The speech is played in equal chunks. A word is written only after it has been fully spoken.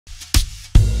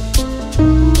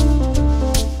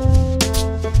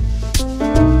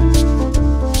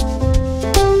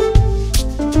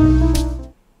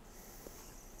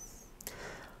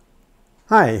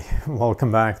Hi, welcome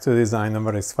back to the design of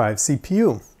RISC-V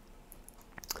CPU.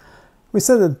 We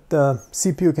said that the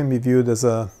CPU can be viewed as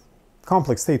a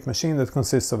complex state machine that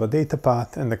consists of a data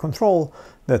path and the control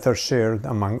that are shared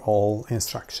among all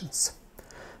instructions.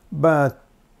 But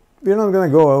we're not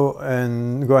going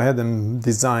to go ahead and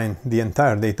design the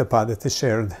entire data path that is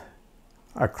shared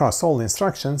across all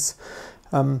instructions.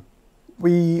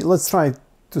 Let's try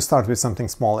to start with something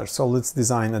smaller. So let's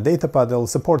design a data path that will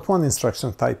support one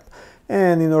instruction type.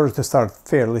 And in order to start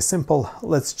fairly simple,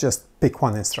 let's just pick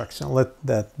one instruction. Let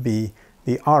that be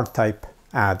the RType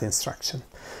Add instruction.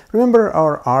 Remember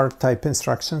our RType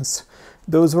instructions?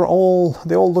 They all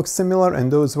look similar, and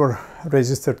those were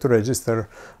register-to-register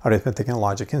arithmetic and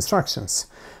logic instructions.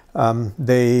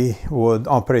 They would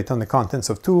operate on the contents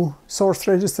of two source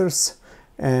registers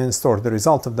and store the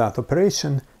result of that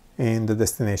operation in the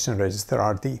destination register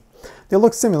RD. They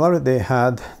look similar. They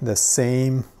had the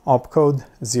same opcode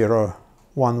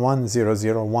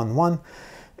 0110011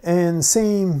 and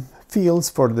same fields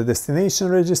for the destination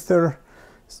register,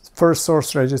 first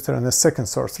source register and the second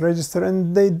source register,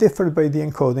 and they differed by the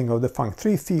encoding of the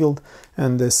func3 field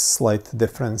and this slight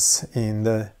difference in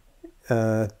the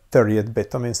 30th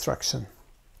bit of instruction.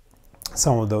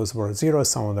 Some of those were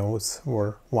zeros, some of those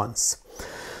were ones.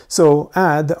 So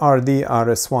add RD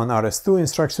RS1 RS2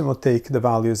 instruction will take the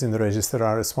values in the register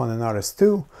RS1 and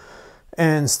RS2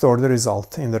 and store the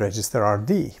result in the register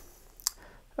RD.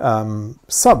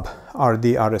 Sub RD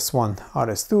RS1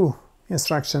 RS2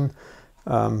 instruction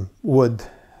would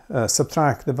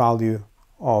subtract the value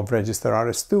of register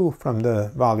RS2 from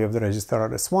the value of the register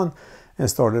RS1 and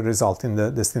store the result in the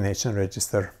destination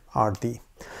register RD.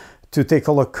 To take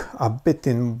a look a bit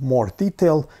in more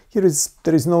detail, there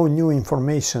is no new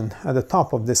information at the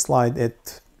top of this slide.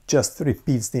 It just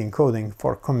repeats the encoding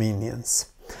for convenience.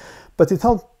 But it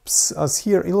helps us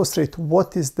here illustrate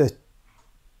what is the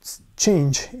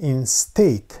change in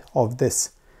state of this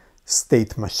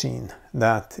state machine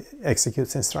that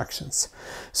executes instructions.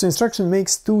 So instruction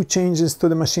makes two changes to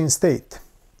the machine state.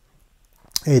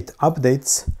 It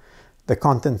updates the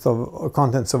contents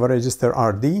of a register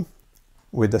RD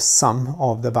with the sum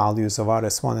of the values of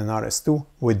RS1 and RS2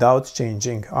 without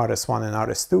changing RS1 and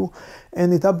RS2,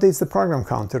 and it updates the program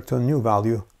counter to a new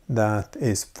value that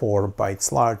is 4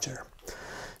 bytes larger.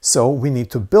 So we need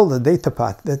to build a data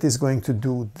path that is going to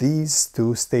do these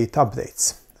two state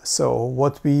updates. So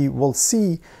what we will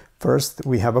see first,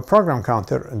 we have a program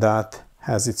counter that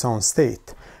has its own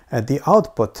state. At the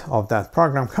output of that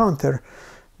program counter,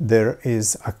 there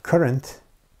is a current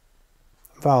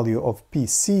value of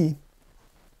PC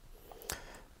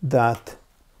that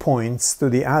points to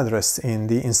the address in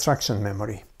the instruction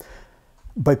memory.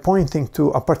 By pointing to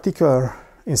a particular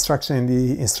instruction in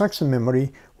the instruction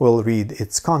memory, we'll read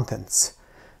its contents.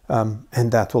 And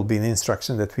that will be the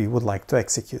instruction that we would like to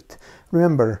execute.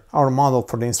 Remember, our model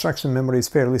for the instruction memory is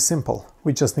fairly simple.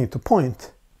 We just need to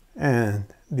point and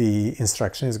the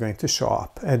instruction is going to show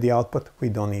up. At the output, we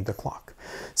don't need the clock.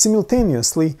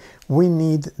 Simultaneously, we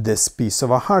need this piece of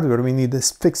hardware. We need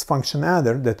this fixed function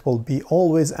adder that will be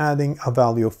always adding a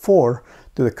value of 4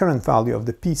 to the current value of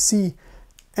the PC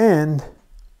and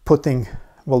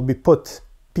will be put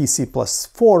PC plus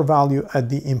 4 value at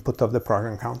the input of the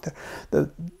program counter.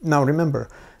 Now remember,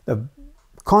 the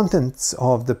contents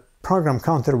of the program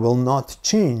counter will not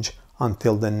change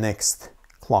until the next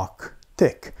clock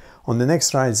tick. On the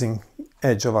next rising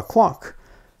edge of a clock,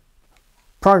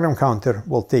 program counter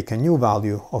will take a new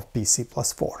value of PC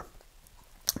plus 4.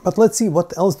 But let's see,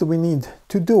 what else do we need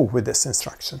to do with this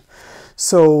instruction?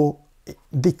 So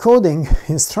decoding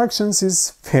instructions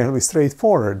is fairly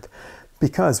straightforward,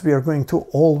 because we are going to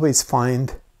always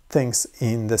find things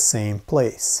in the same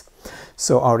place.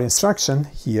 So our instruction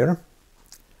here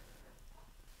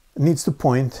needs to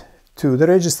point to the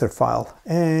register file,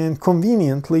 and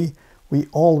conveniently we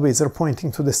always are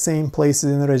pointing to the same places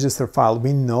in the register file.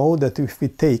 We know that if we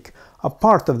take a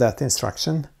part of that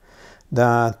instruction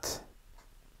that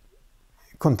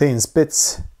contains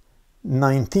bits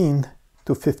 19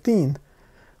 to 15,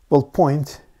 we'll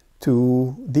point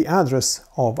to the address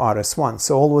of RS1.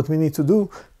 So all what we need to do,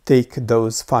 take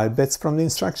those 5 bits from the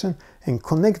instruction and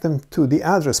connect them to the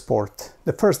address port,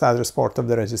 the first address port of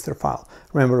the register file.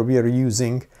 Remember, we are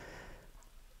using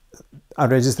a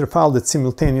register file that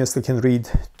simultaneously can read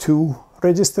 2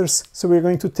 registers. So we're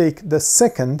going to take the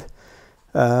second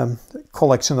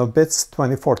collection of bits,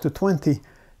 24 to 20,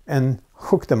 and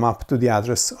hook them up to the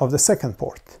address of the second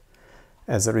port.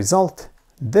 As a result,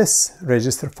 this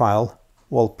register file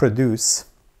will produce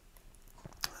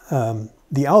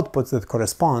the outputs that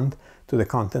correspond to the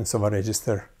contents of a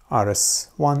register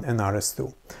RS1 and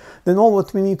RS2. then all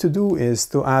what we need to do is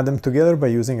to add them together by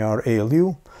using our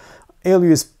ALU.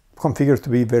 ALU is configured to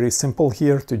be very simple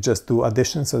here, to just do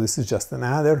addition, so this is just an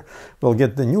adder. We'll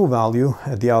get the new value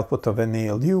at the output of an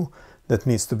ALU that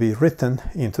needs to be written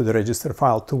into the register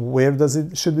file. To where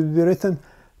should it be written?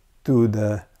 To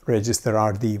the register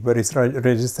RD. Where is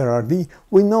register RD?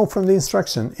 We know from the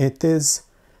instruction it is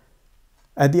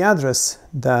at the address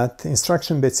that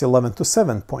instruction bits 11 to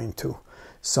 7.2.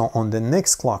 So on the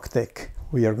next clock tick,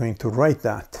 we are going to write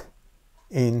that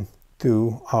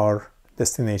into our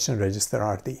destination register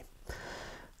RD.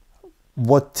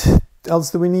 What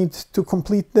else do we need to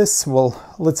complete this? Well,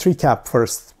 let's recap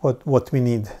first what we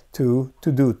need to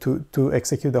do to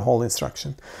execute the whole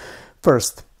instruction.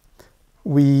 First,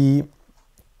 we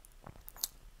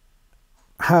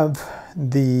have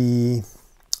the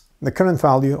current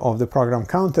value of the program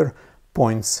counter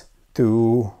points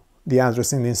to the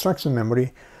address in the instruction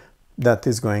memory that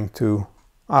is going to,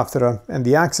 and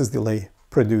the access delay,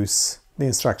 produce the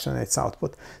instruction at its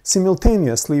output.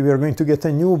 Simultaneously, we are going to get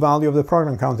a new value of the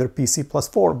program counter, PC plus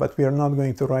 4, but we are not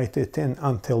going to write it in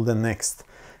until the next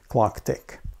clock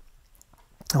tick.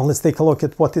 Now let's take a look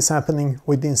at what is happening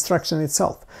with the instruction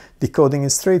itself. Decoding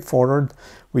is straightforward.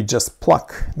 We just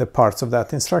pluck the parts of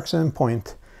that instruction and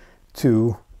point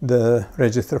to the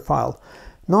register file.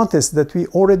 Notice that we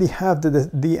already have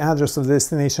the address of the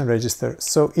destination register,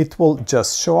 so it will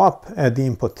just show up at the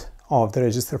input of the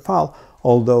register file,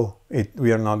 although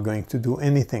we are not going to do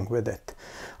anything with it.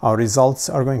 Our results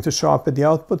are going to show up at the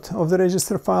output of the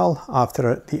register file.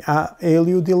 After the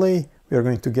ALU delay, we are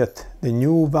going to get the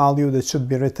new value that should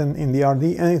be written in the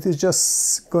RD, and it is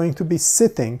just going to be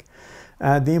sitting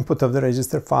at the input of the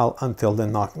register file until the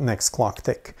next clock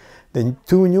tick. The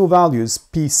two new values,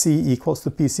 PC equals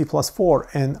to PC plus 4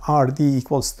 and RD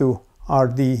equals to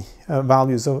RD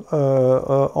values of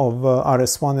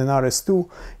RS1 and RS2,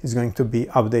 is going to be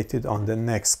updated on the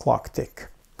next clock tick.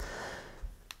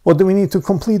 What do we need to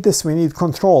complete this? We need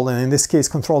control, and in this case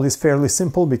control is fairly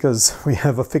simple because we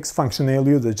have a fixed function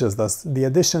ALU that just does the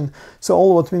addition. So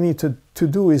all what we need to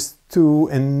do is to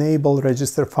enable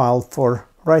register file for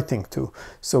writing to.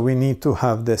 So we need to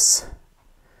have this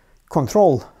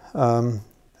control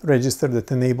register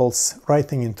that enables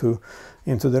writing into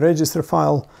the register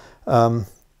file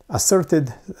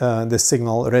asserted. The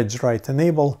signal regwrite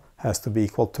enable has to be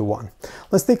equal to 1.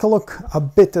 Let's take a look a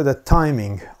bit at the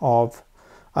timing of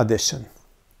addition.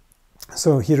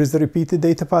 So here is the repeated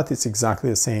data path. It's exactly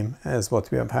the same as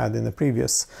what we have had in the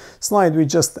previous slide. We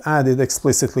just added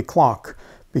explicitly clock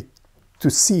to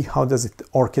see how does it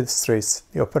orchestrates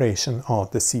the operation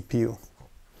of the CPU.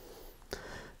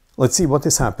 Let's see what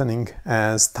is happening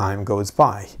as time goes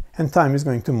by. And time is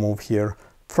going to move here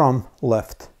from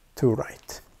left to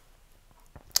right.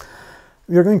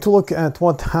 We are going to look at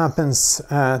what happens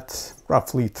at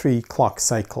roughly 3 clock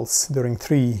cycles during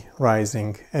 3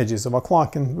 rising edges of a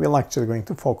clock, and we're actually going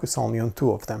to focus only on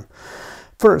 2 of them.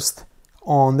 First,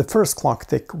 on the first clock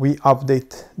tick, we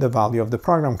update the value of the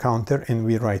program counter and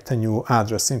we write a new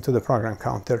address into the program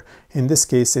counter. In this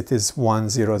case, it is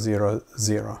 1000.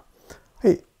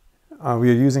 Hey, we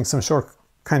are using some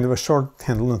kind of a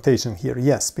shorthand notation here.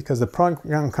 Yes, because the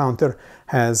program counter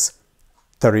has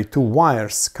 32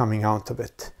 wires coming out of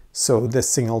it. So this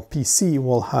signal PC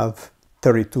will have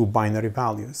 32 binary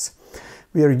values.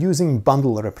 We are using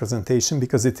bundle representation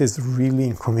because it is really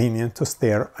inconvenient to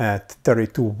stare at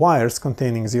 32 wires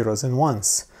containing zeros and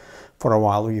ones for a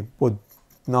while. We would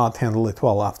not handle it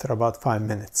well after about 5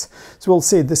 minutes. So we'll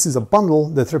say this is a bundle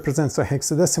that represents a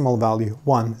hexadecimal value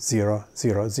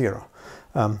 1000,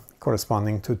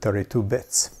 corresponding to 32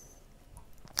 bits.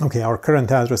 Okay, our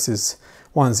current address is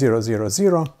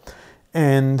 1000,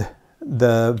 and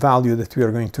the value that we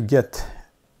are going to get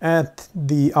at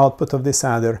the output of this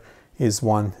adder is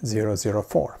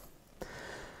 1004.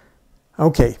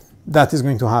 Okay, that is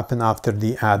going to happen after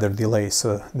the adder delay,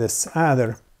 so this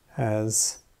adder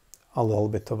has a little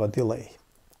bit of a delay.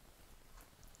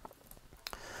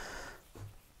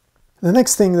 The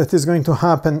next thing that is going to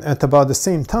happen at about the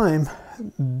same time,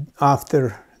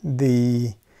 after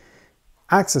the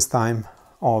access time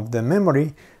of the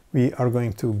memory, we are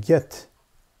going to get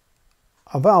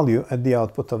a value at the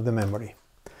output of the memory.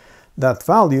 That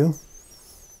value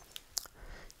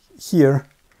here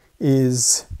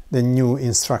is the new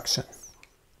instruction.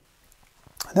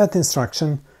 That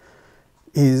instruction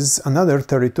is another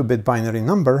 32-bit binary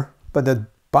number, but that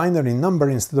binary number,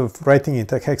 instead of writing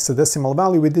it a hexadecimal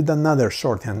value, we did another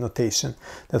shorthand notation.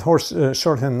 That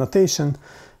shorthand notation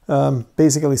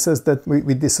basically says that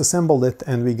we disassembled it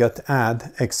and we got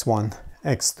add x1,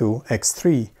 x2,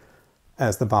 x3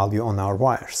 as the value on our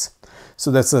wires.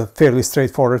 So that's a fairly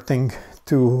straightforward thing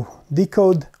to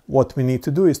decode. What we need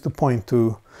to do is to point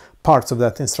to parts of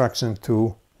that instruction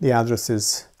to the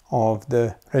addresses of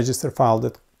the register file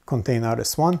that contain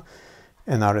rs1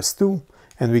 and rs2,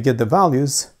 and we get the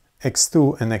values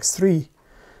x2 and x3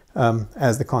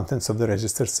 as the contents of the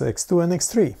registers x2 and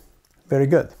x3. Very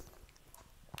good.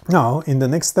 Now, in the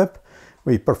next step,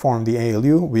 we perform the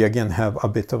ALU. We again have a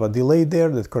bit of a delay there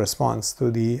that corresponds to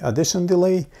the addition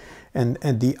delay, and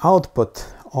the output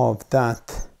of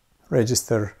that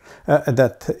register,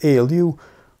 that ALU,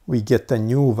 we get a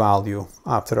new value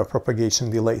after a propagation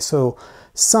delay. So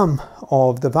some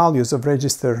of the values of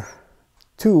register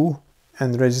 2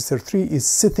 and register 3 is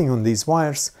sitting on these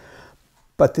wires,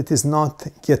 but it is not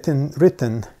getting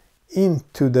written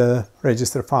into the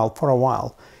register file for a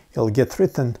while. It'll get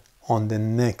written on the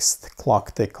next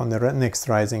clock tick, on the next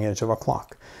rising edge of a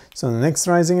clock. So on the next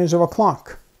rising edge of a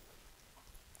clock,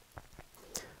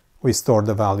 we store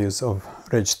the values of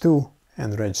reg2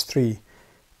 and reg3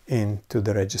 into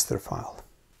the register file.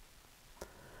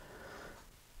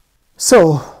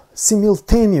 So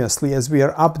simultaneously, as we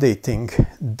are updating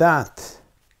that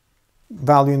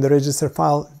value in the register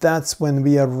file, that's when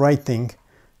we are writing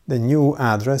the new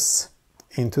address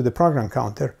into the program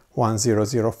counter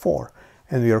 1004,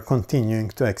 and we are continuing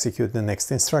to execute the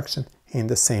next instruction in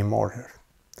the same order.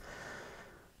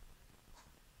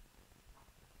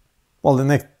 Well,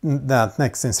 that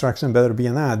next instruction better be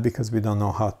an add, because we don't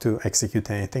know how to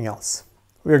execute anything else.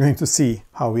 We're going to see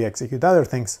how we execute other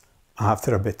things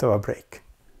after a bit of a break.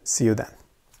 See you then.